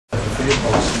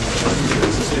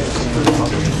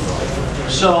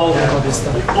So,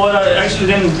 what I actually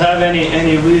didn't have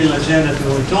any real agenda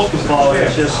to talk about. I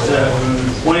just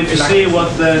wanted to see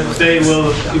what they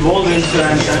will evolve into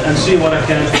and see what we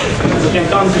can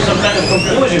come to some kind of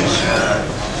conclusions.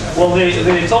 Well,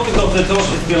 the topic of the talk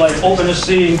should be like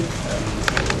OpenSC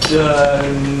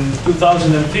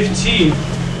 2015.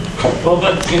 Well,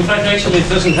 but in fact, actually, it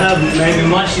doesn't have maybe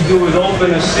much to do with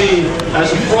OpenSC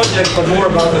as a project, but more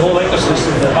about the whole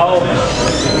ecosystem, how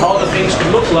the things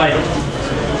could look like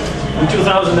in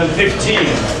 2015,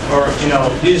 or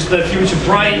is the future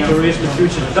bright or is the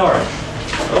future dark?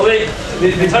 Well,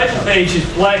 the title page is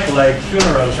black like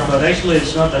funerals, but actually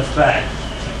it's not that bad.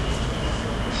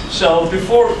 So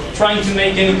before trying to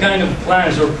make any kind of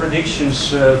plans or predictions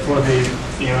for the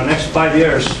next 5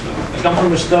 years, I come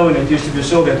from Estonia. It used to be a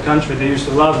Soviet country. They used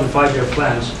to love the 5-year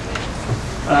plans.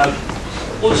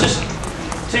 We'll just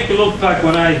take a look back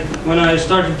when I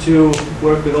started to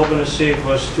work with OpenSC. It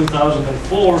was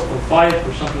 2004 or 5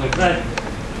 or something like that.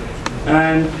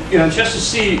 And just to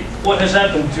see what has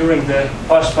happened during the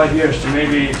past 5 years, to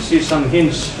maybe see some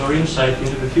hints or insight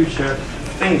into the future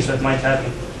things that might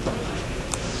happen.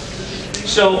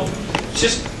 So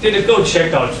just did a code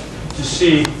checkout to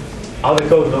see how the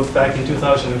code looked back in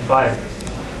 2005.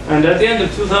 And at the end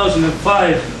of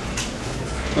 2005,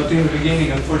 not in the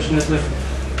beginning unfortunately,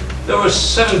 there was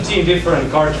 17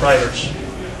 different card drivers,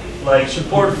 like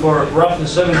support for roughly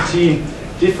 17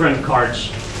 different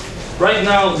cards. Right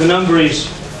now the number is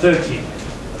 30.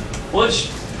 Well, it's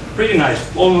pretty nice,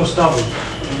 almost double.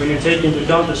 And when you take into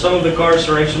account that some of the cards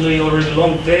are actually already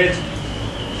long dead,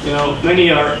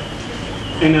 many are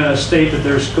in a state that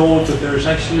there's code, that there's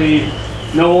actually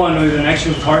no one with an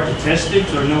actual card to test it,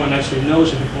 or no one actually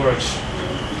knows if it works.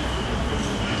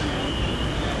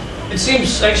 It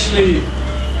seems actually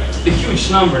a huge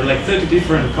number, like 30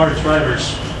 different card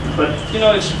drivers. But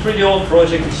it's a pretty old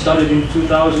project. It started in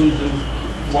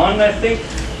 2001, I think.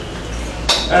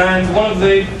 And one of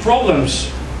the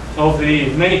problems of the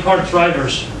many card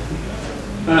drivers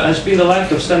has been the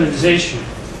lack of standardization.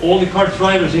 All the card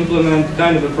drivers implement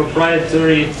kind of a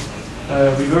proprietary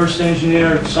reverse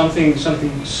engineer, something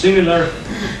similar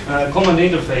command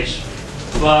interface.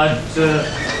 But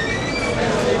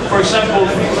for example,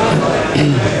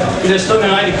 the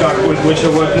Estonian ID card, with which I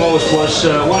worked most, was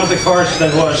one of the cards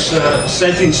that was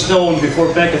set in stone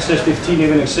before Package 15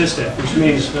 even existed, which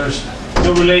means there's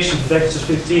no relation to Package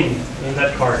 15 in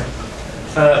that card.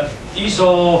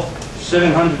 ISO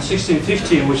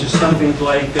 71615, which is something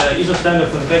like ISO standard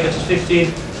for the Package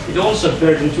 15, it also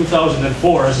appeared in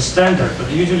 2004 as a standard, but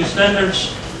usually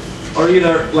standards are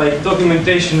either like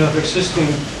documentation of existing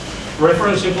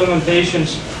reference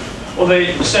implementations, or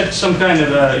they set some kind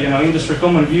of industry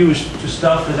common views to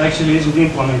stuff that actually isn't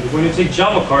implemented. When you take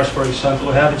Java cards, for example,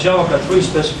 we have a Java card 3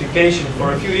 specification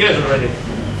for a few years already,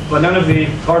 but none of the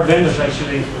card vendors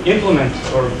actually implement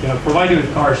or provide you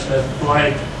with cards that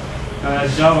provide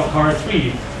Java card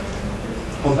 3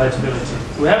 compatibility.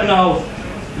 We have now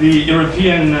the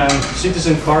European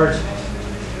citizen card.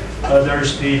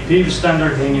 There's the PIV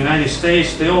standard in the United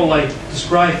States. They all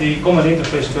describe the common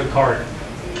interface to a card.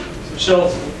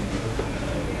 So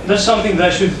that's something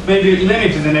that should maybe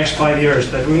limit in the next 5 years,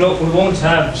 that we won't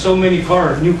have so many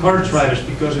new card drivers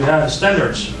because we have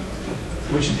standards,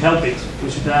 which should help it. We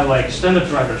should have standard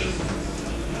drivers.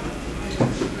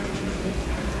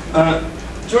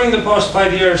 During the past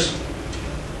 5 years,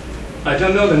 I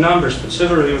don't know the numbers, but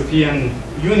several European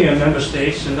Union member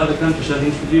states and other countries have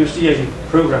introduced EID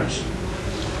programs.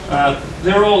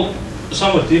 They're all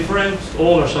somewhat different,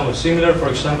 all are somewhat similar. For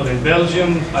example, in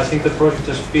Belgium, I think the project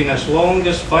has been as long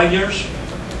as 5 years,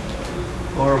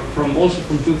 or also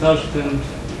from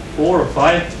 2004 or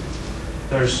 5.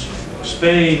 There's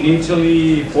Spain,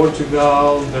 Italy,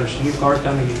 Portugal, there's a new card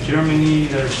coming in Germany,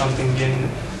 there's something in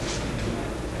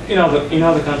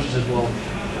other countries as well.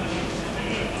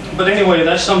 But anyway,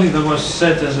 that's something that was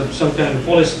set as some kind of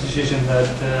policy decision that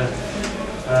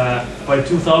by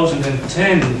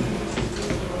 2010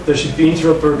 there should be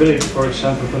interoperability, for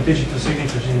example, for digital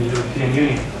signatures in the European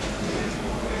Union.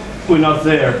 We're not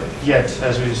there yet,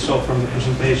 as we saw from the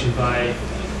presentation by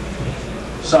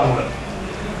Samuel.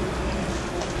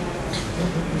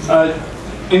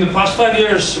 In the past 5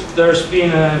 years, there's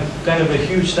been a kind of a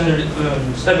huge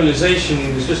stabilization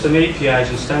in the system APIs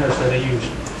and standards that are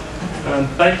used.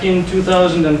 Back in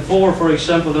 2004, for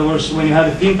example, there was, when you had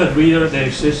a pinpad reader, they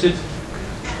existed.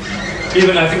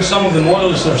 Even I think some of the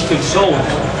models are still sold,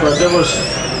 but there was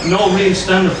no real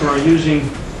standard for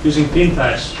using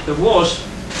pinpads. There was,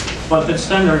 but that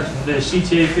standard, the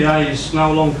CT API, is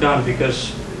now long gone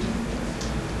because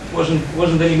it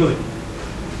wasn't any good.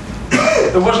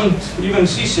 there wasn't even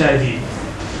CCID.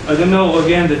 I don't know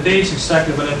again the dates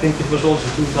exactly, but I think it was also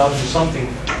 2000 something,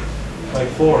 like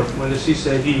 4, when the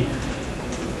CCID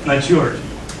matured.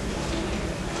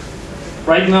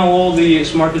 Right now, all the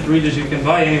smart card readers you can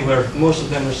buy anywhere, most of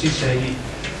them are CCID.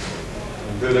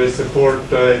 Do they support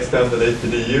extended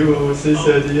APDU or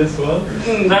CCID as well?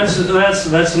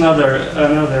 That's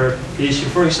another issue.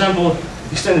 For example,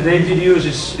 extended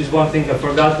APDUs is one thing I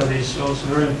forgot, but is also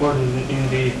very important in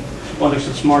the context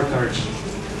of smart cards.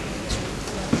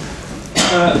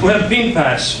 We have pin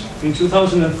pads. In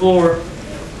 2004,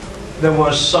 there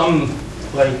was some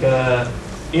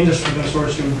industry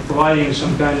consortium providing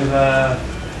some kind of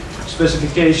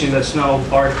specification that's now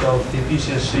part of the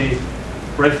PCSC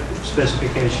ref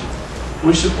specification,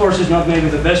 which of course is not maybe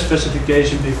the best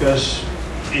specification because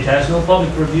it has no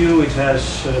public review. It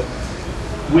has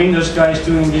Windows guys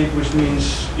doing it, which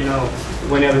means, you know,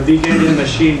 when you have a big Indian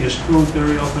machine, you're screwed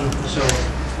very often. So,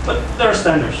 but there are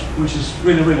standards, which is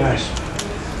really, really nice.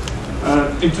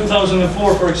 In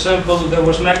 2004, for example, there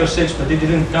was Mac OS X, but it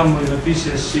didn't come with a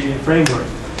PCSC framework.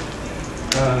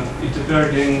 It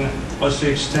appeared in OS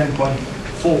X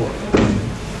 10.4.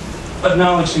 But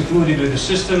now it's included with the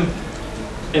system.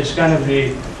 It's kind of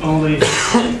the only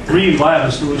real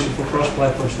viable solution for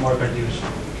cross-platform smart card use.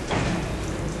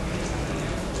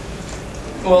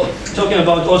 Well, talking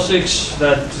about OS X,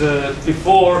 that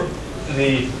before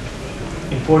the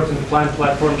important client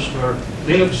platforms were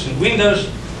Linux and Windows,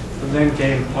 but then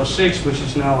came OS X, which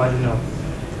is now, I don't know,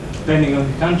 depending on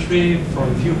the country, from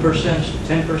a few percent to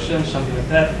 10%, something like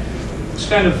that. It's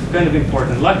kind of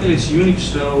important. Luckily, it's Unix,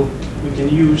 so we can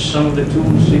use some of the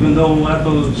tools, even though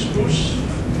Apple screws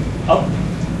up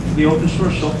the open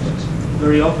source software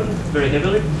very often, very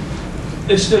heavily.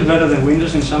 It's still better than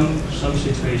Windows in some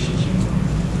situations.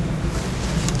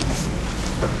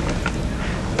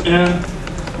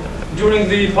 During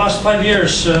the past 5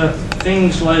 years,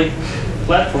 things like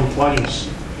platform plugins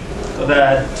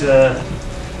that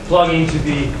plug into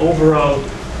the overall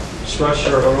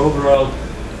structure or overall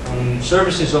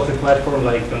services of the platform,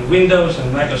 like on Windows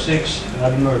and Mac OS X,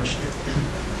 have emerged.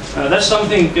 That's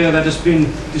something that has been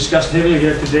discussed heavily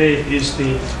here today. Is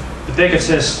the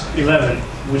Pegasus 11,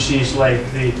 which is like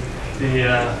the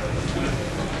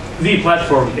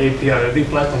platform API, the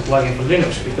platform plugin for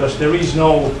Linux, because there is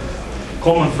no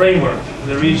common framework.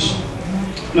 There is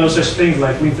no such thing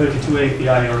like Win32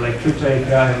 API or like Crypto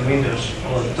API on Windows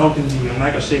or TokenD on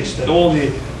Mac OS X that all the,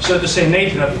 so to say,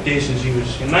 native applications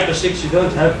use. In Mac OS X you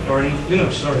don't have, or in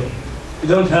Linux, sorry, you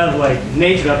don't have like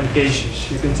native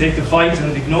applications. You can take a Python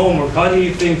and GNOME or Kali,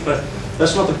 you think, but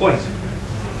that's not the point.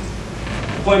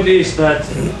 The point is that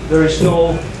there is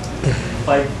no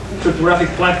like cryptographic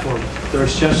platform. There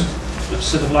is just a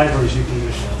set of libraries you can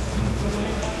use.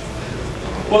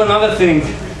 Well, another thing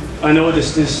I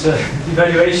noticed is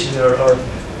evaluation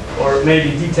or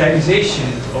maybe detagization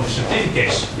of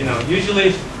certificates. You know,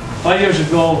 usually 5 years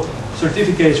ago,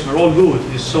 certificates were all good.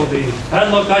 You saw the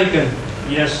padlock icon,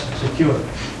 yes, secure.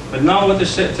 But now what they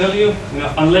tell you,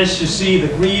 unless you see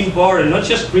the green bar, and not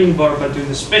just green bar, but with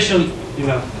the special,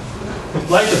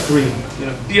 light of green,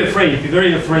 be afraid, be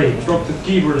very afraid, drop the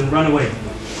keyboard and run away.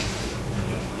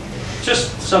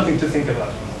 Just something to think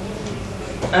about.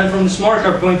 And from the smart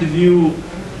card point of view,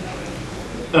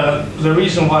 the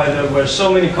reason why there were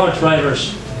so many card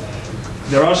drivers,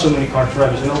 there are so many card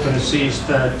drivers in Opensc is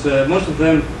that most of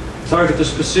them target a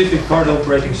specific card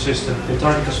operating system. They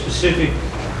target a specific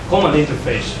command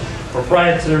interface,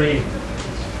 proprietary,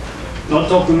 not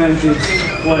documented,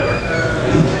 whatever.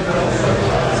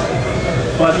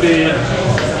 But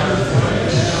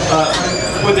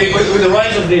with the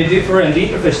rise of the different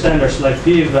interface standards like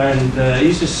PIV and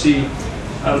ECC,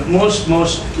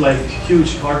 most like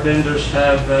huge card vendors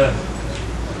have,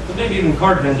 maybe even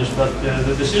card vendors, but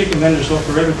the silicon vendors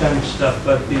offer every kind of stuff.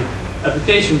 But the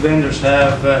application vendors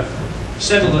have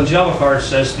settled on Java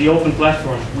cards as the open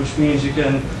platform, which means you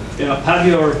can have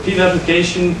your PIV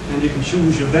application and you can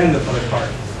choose your vendor for the card.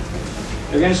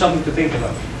 Again, something to think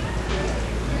about.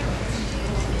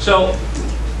 So,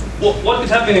 what could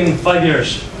happen in 5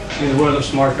 years in the world of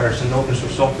smart cards and open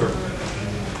source software?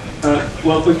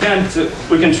 Well, we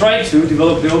can try to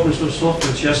develop the open source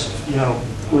software just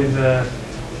with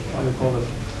what do you call it,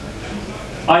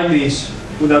 eyelids,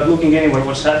 without looking anywhere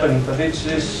what's happening. But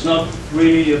it's not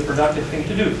really a productive thing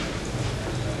to do.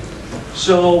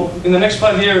 So in the next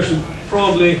 5 years,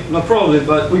 not probably,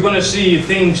 but we're going to see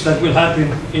things that will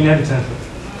happen inevitably.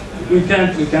 We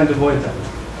can't avoid that.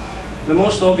 The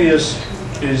most obvious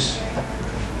is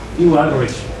new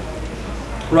algorithms.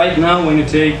 Right now, when you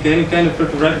take any kind of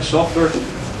cryptographic software,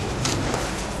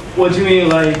 What do you mean,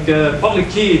 like public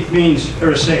key means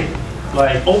RSA.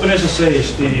 Like OpenSSA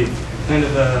is the kind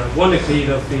of wonder-key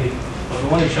of the, or the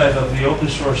wonder child of the open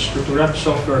source cryptographic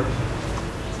software.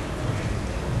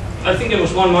 I think it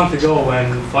was 1 month ago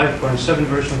when 5.7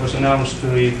 version was announced to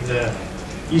the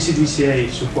ECDCA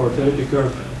support, the elliptic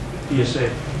curve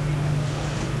PSA.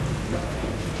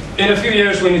 In a few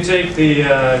years, when you take the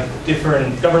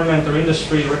different government or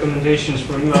industry recommendations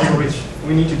for new algorithms,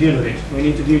 we need to deal with it. We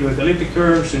need to deal with elliptic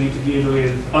curves, we need to deal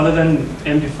with, other than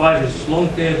MD5 is long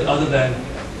tail, other than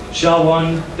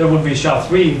SHA-1, there will be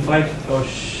SHA-3 in 5, or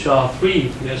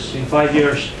SHA-3, yes, in 5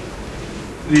 years.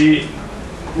 The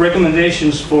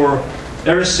recommendations for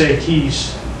RSA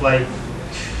keys, like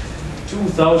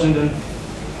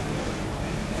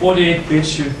 2048 bits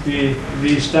should be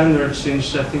the standard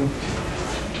since, I think,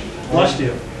 last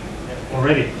year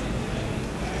already.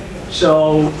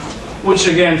 So, which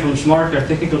again, from smart card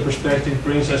technical perspective,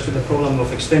 brings us to the problem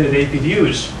of extended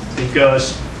APDUs,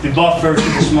 because the buffer to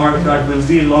the smart card will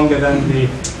be longer than the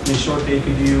short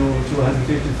APDU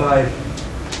 255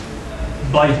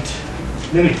 byte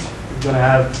limit. You're going to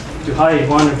have to hide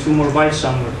 1 or 2 more bytes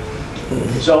somewhere.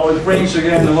 So it brings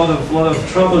again a lot of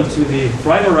trouble to the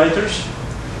driver writers,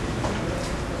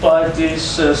 but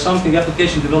it's something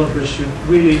application developers should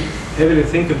really heavily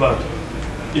think about.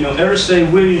 You know, RSA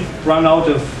will run out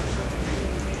of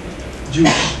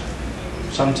juice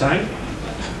sometime,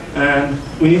 and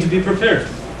we need to be prepared.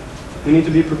 We need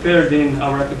to be prepared in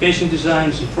our application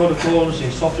designs, in protocols,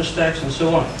 in software stacks, and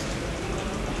so on.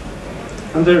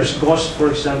 And there's Ghost, for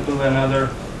example, another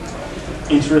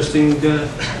interesting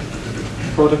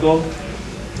protocol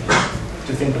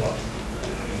to think about.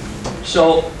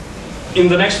 So, in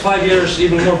the next 5 years,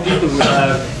 even more people will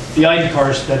have the ID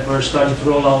cards that were starting to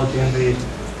roll out in the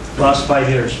last 5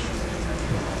 years.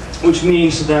 Which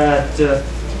means that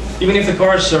even if the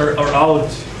cards are out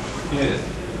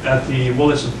at the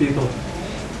wallets of people,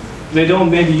 they don't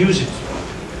maybe use it.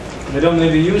 They don't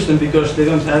maybe use them because they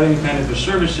don't have any kind of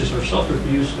services or software to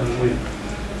use them with.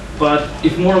 But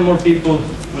if more and more people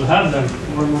will have them,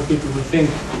 more and more people will think,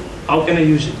 how can I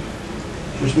use it?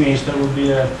 Which means there will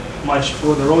be a much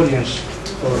broader audience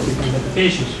for different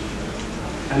applications.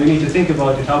 And we need to think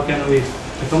about it, how can we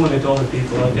accommodate all the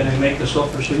people? How can I make the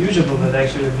software so usable that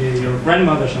actually your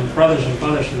grandmothers and brothers and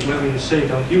fathers, whoever you say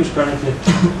don't use currently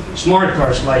smart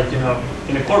cards, like, you know,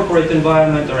 in a corporate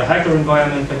environment or a hacker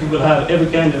environment, but you will have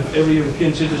every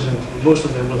European citizen, most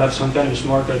of them will have some kind of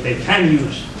smart card they can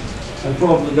use, and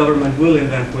probably the government will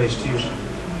invent ways to use it.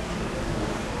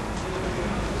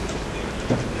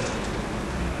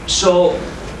 So,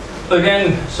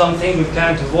 again, something we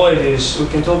can't avoid is, we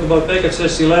can talk about package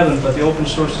S11, but the open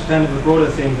source is kind of a broader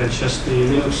thing than just the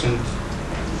Linux and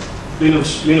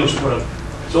Linux world.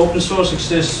 So open source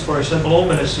exists, for example,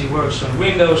 OpenSC works on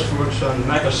Windows, works on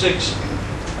Mac OS X,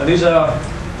 and these are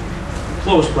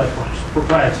closed platforms,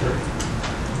 proprietary.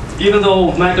 Even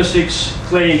though Mac OS X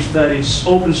claims that it's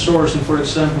open source, and for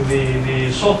example,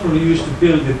 the software we used to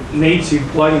build the native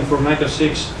plugin for Mac OS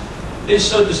X is,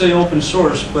 so to say, open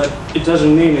source, but it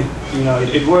doesn't mean it, you know,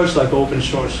 it works like open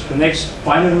source. The next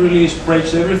binary release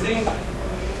breaks everything.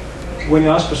 When you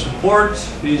ask for support,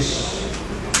 there's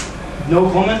no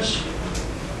comments.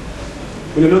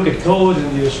 When you look at code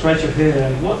and you scratch your head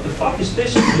and what the fuck is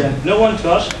this again? No one to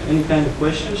ask any kind of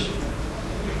questions.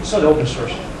 It's not open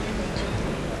source.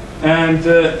 And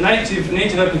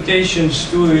native applications,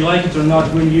 do we like it or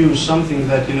not, will use something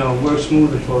that, you know, works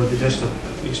smoothly for the desktop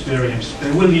experience.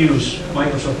 They will use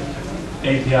Microsoft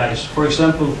APIs. For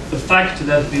example, the fact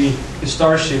that the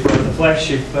Starship or the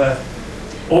flagship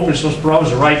open source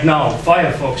browser right now,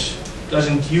 Firefox,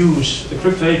 doesn't use the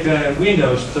crypto API in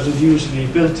Windows, doesn't use the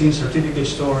built-in certificate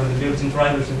store and the built-in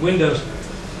drivers in Windows,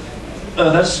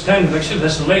 that's kind of, actually,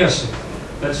 that's a legacy.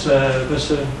 That's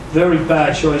a very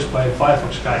bad choice by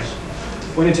Firefox guys.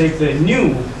 When you take the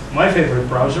new, my favorite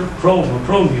browser, Chrome or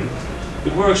Chromium,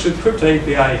 it works with crypto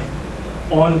API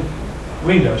on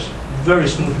Windows. Very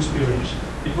smooth experience.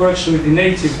 It works with the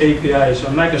native APIs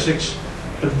on Mac OS X,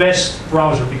 the best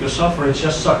browser, because software, it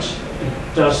just sucks.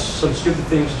 It does some stupid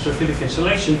things, certificate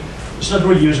selection. It's not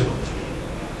really usable.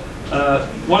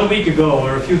 1 week ago,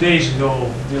 or a few days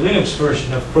ago, the Linux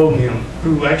version of Chromium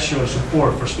grew actual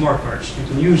support for smart cards. You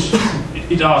can use,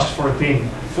 it asked for a pin.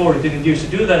 Before it didn't used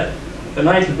to do that. The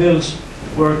nightly builds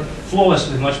work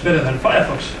flawlessly, much better than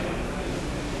Firefox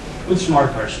with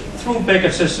smart cards. Through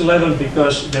package S11,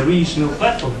 because there is no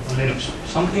platform for Linux.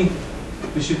 Something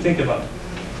we should think about.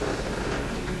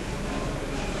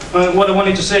 what I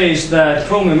wanted to say is that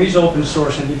Chromium is open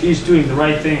source and it is doing the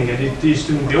right thing, and it is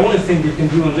doing the only thing you can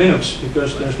do on Linux,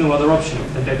 because there's no other option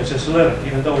than DECASS 11,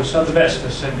 even though it's not the best,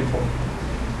 as I said before.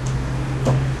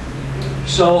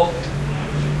 So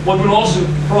what will also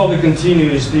probably continue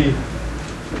is the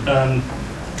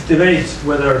debate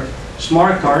whether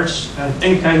smart cards and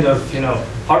any kind of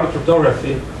hardware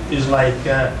cryptography is like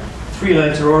a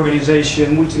three-letter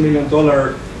organization,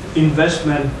 multi-million-dollar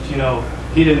investment,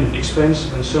 hidden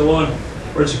expenses and so on,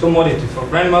 or it's a commodity for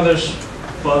grandmothers,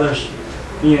 fathers,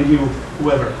 me and you,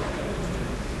 whoever.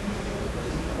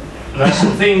 And that's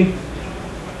the thing,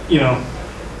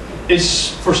 it's,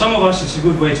 for some of us it's a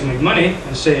good way to make money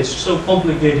and say it's so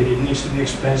complicated, it needs to be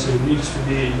expensive, it needs to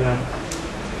be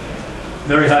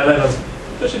very high level,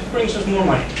 because it brings us more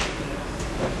money.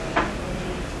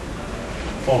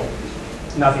 Oh,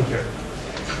 nothing here.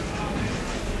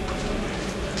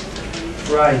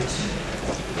 Right.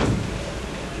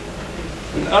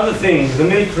 Another thing, the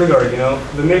milk river,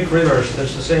 the milk rivers,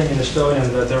 there's the saying in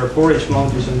Estonian that there are porridge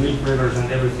mountains and milk rivers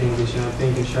and everything is,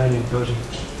 pink and shiny and cozy.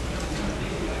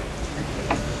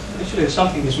 Actually,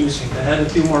 something is missing. I had a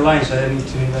few more lines, I need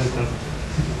to invent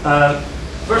them.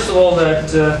 First of all,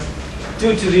 that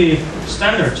due to the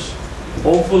standards,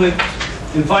 hopefully,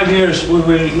 in 5 years we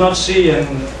will not see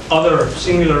another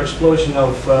singular explosion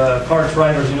of card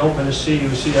drivers in OpenSC. You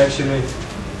see actually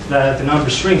that the number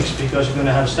shrinks because you're going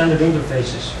to have standard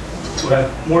interfaces. We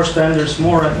have more standards,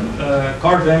 more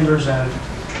card vendors and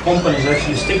companies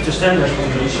actually stick to standards when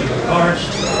they issue the cards,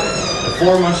 the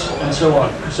formats, and so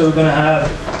on. So we're going to have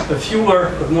a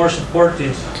fewer but more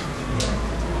supported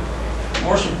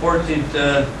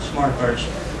smart cards.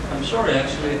 I'm sorry,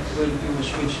 actually, we'll do a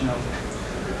switch now.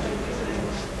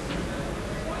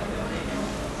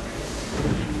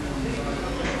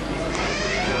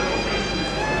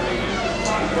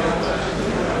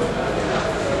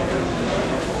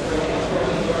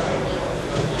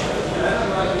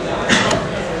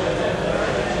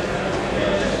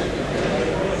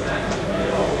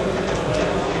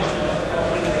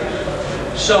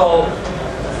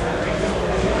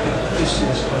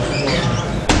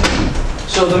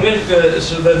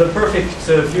 So the perfect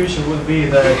future would be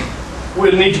that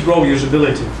we'll need to grow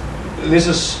usability. This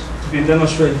has been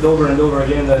demonstrated over and over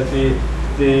again that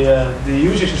the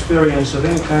user experience of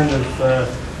any kind of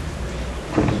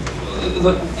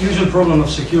the usual problem of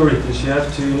security is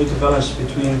you need to balance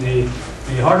between the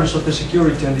hardness of the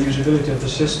security and the usability of the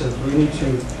system. We need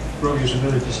to grow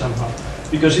usability somehow.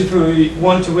 Because if we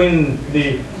want to win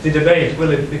the debate,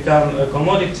 will it become a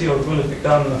commodity or will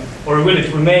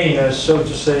it remain as, so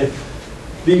to say,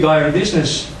 big iron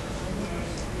business?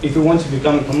 If we want to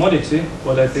become a commodity,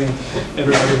 what I think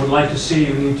everybody would like to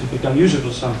see, we need to become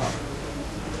usable somehow.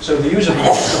 So the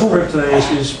usability of crypto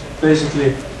is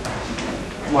basically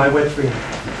my wet dream.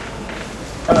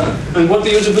 And what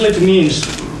the usability means,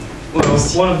 well,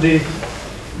 one of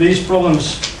these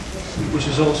problems, which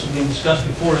has also been discussed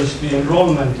before, is the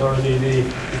enrollment or the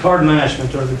card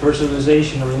management or the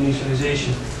personalization or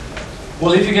initialization.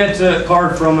 Well, if you get a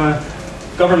card from a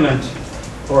government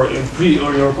or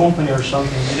your company or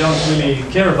something, you don't really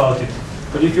care about it.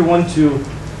 But if you want to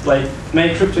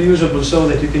make crypto usable so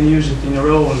that you can use it in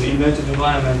your own invented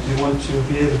environment, you want to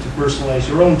be able to personalize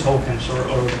your own tokens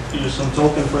or use some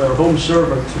token for your home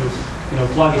server to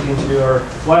plug it into your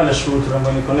wireless router, and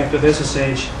when you connect with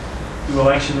SSH, you will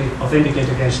actually authenticate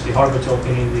against the hardware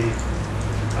token in the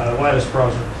wireless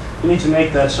browser. You need to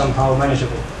make that somehow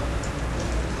manageable.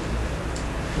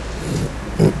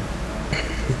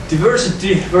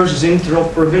 Diversity versus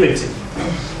interoperability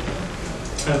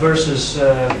versus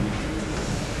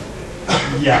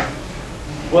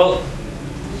Well,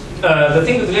 the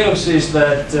thing with Linux is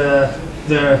that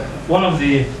one of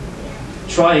the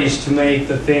tries to make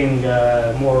the thing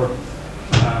more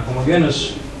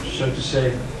homogeneous, so to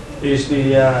say, is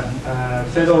the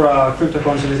Fedora crypto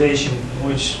consolidation,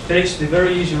 which takes the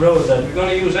very easy road that we're going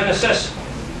to use NSS.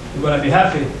 You're going to be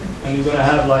happy, and you're going to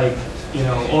have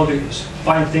all these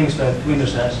fine things that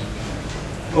Windows has.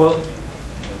 Well,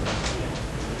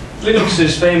 Linux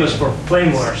is famous for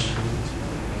plain wares.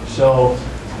 So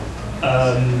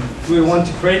we want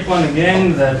to create one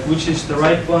again, which is the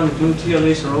right one,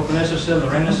 GNU-TLS or OpenSSL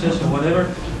or NSS or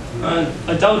whatever. And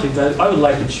I doubt it. I would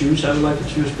like to choose. I would like to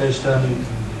choose based on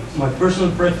my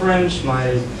personal preference,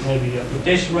 my maybe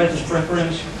application writer's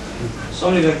preference,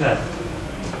 something like that.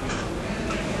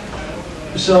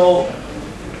 So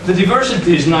the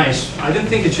diversity is nice. I don't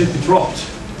think it should be dropped,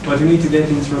 but you need to get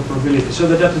interoperability so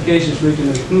that applications written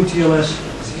in GNU-TLS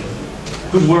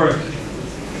could work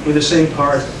with the same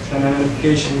card and an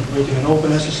application written in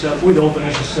OpenSSL with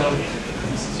OpenSSL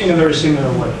in a very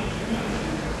similar way.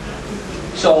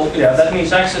 So yeah, that means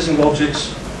accessing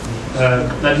objects.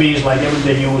 That means like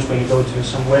everyday use when you go to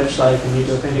some website and you need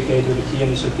to authenticate with a key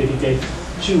and a certificate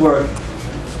should work.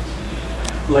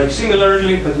 Like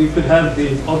similarly, but you could have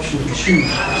the option to choose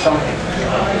something.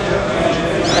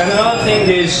 And another thing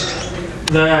is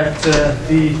that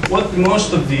what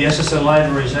most of the SSL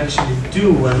libraries actually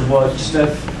do, and what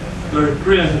Steph very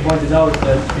brilliantly pointed out,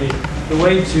 that the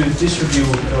way to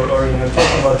distribute or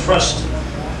talk about trust,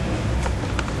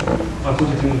 I put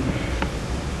it in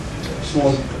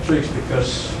small tricks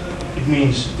because it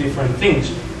means different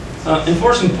things.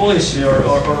 Enforcing policy or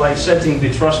like setting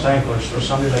the trust anchors or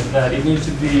something like that, it needs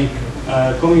to be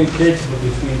communicatable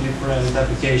between different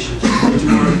applications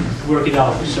to work it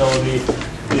out. So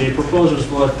the proposals,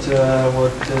 what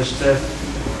Steph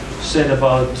said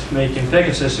about making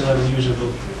package SSL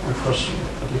usable across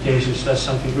applications, that's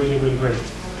something really, really great.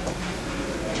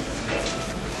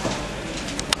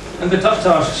 And the tough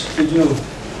tasks to do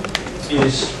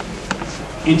is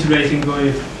integrating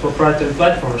with proprietary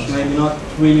platforms. Maybe not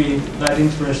really that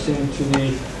interesting to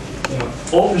the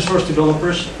open source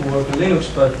developers who work on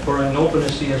Linux, but for an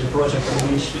OpenSC as a project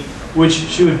which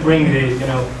should bring the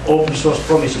open source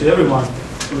promise to everyone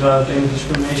without any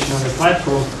discrimination on the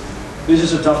platform. This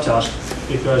is a tough task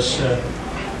because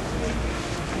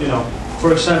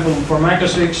for example, for Mac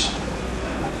OS X,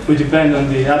 we depend on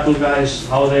the Apple guys,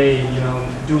 how they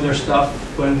do their stuff.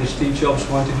 When the Steve Jobs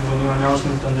wanted to do a new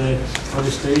announcement on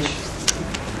the stage,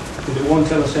 they won't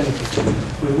tell us anything.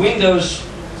 With Windows,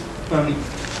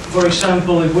 for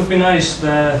example, it would be nice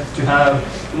to have,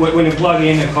 when you plug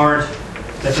in a card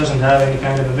that doesn't have any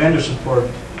kind of a vendor support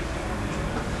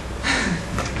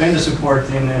in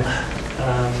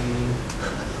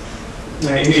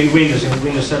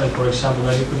Windows 7, for example,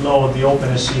 that you could load the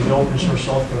OpenSC, the open source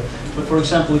software. But for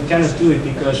example, we cannot do it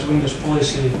because Windows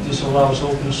policy disallows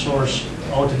open source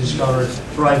auto-discovered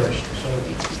drivers. So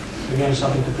again,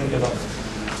 something to think about.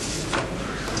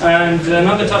 And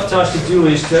another tough task to do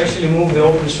is to actually move the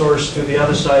open source to the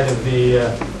other side of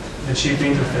the chip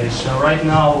interface. So right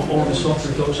now, all the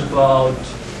software talks about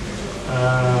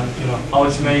how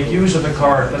to make use of the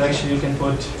card, but actually you can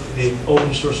put the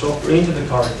open source software into the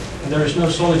card. And there is no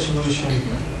solid solution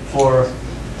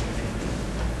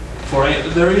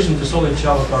there isn't a solid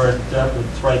Java card tablet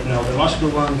right now. The Muscle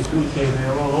one, the Cool K, they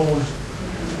are all old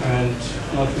and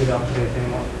not really up to date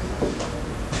anymore.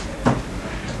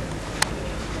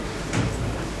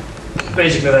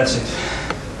 Basically, that's it.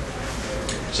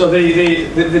 So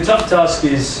the tough task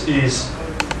is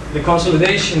the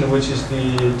consolidation, which is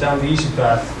down the easy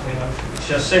path.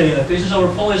 Just say that this is our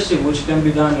policy, which can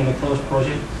be done in a closed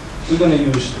project. We're going to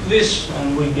use this,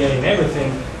 and we gain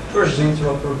everything, versus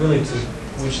interoperability,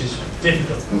 which is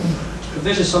difficult. But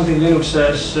this is something Linux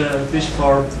has this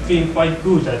far been quite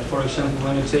good at. For example,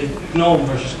 when you take GNOME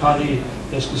versus KDE,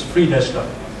 there's this free desktop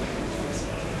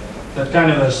that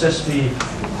kind of assess the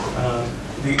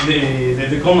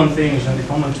common things and the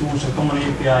common tools and common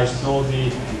APIs that all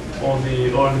the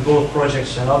both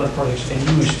projects and other projects can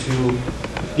use to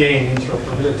gain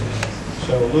interoperability.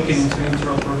 So looking into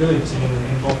interoperability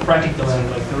in both practical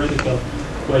and like theoretical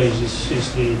ways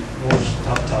is the most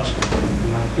tough task,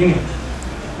 in my opinion.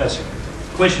 That's it.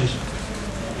 Questions?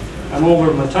 I'm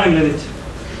over my time limit.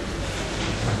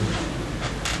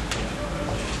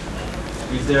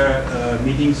 Is there a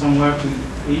meeting somewhere to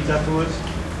eat afterwards?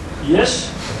 Yes,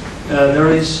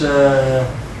 there is.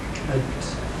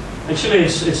 Actually,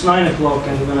 it's 9 o'clock,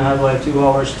 and we're going to have like 2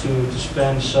 hours to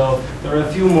spend. So there are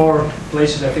a few more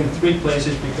places. I think 3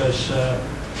 places because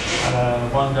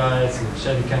one guy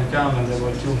said he can't come, and there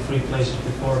were 2 free places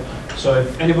before. So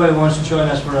if anybody wants to join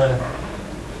us for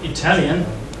Italian.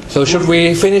 So should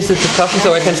we finish the discussion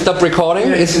so I can stop recording?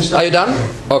 Yeah, Are you done?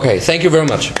 Okay, thank you very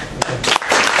much. Okay.